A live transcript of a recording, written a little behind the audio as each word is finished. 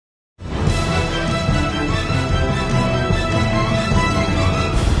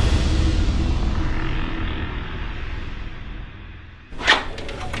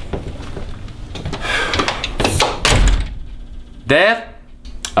Dad,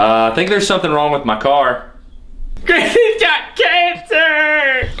 I think there's something wrong with my car. Grady's got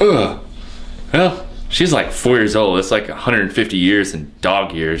cancer! Ugh. Well, she's like 4 years old. It's like 150 years in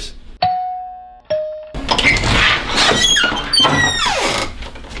dog years.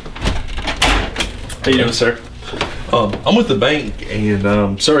 How you doing, sir? I'm with the bank, and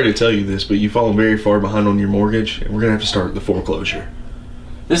I'm sorry to tell you this, but you've fallen very far behind on your mortgage, and we're gonna have to start the foreclosure.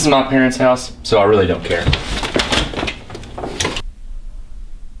 This is my parents' house, so I really don't care.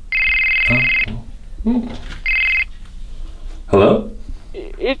 Hello?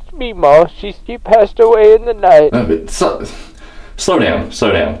 It's me, Ma. She passed away in the night. No, but slow down,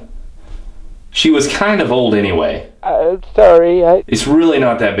 slow down. She was kind of old anyway. I'm sorry. It's really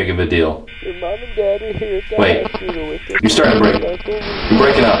not that big of a deal. Your mom and dad are here at the Wait. hospital with us. You're starting to break. You're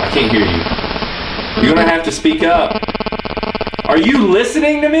breaking up. I can't hear you. You're gonna have to speak up. Are you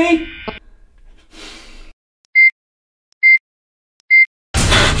listening to me?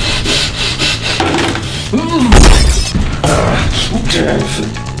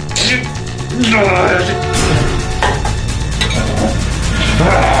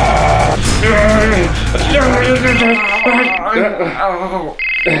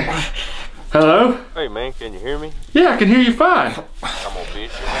 Hello? Hey man, can you hear me? Yeah, I can hear you fine. I'm gonna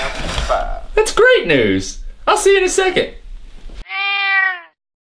fish your mouth in 5. That's great news. I'll see you in a second.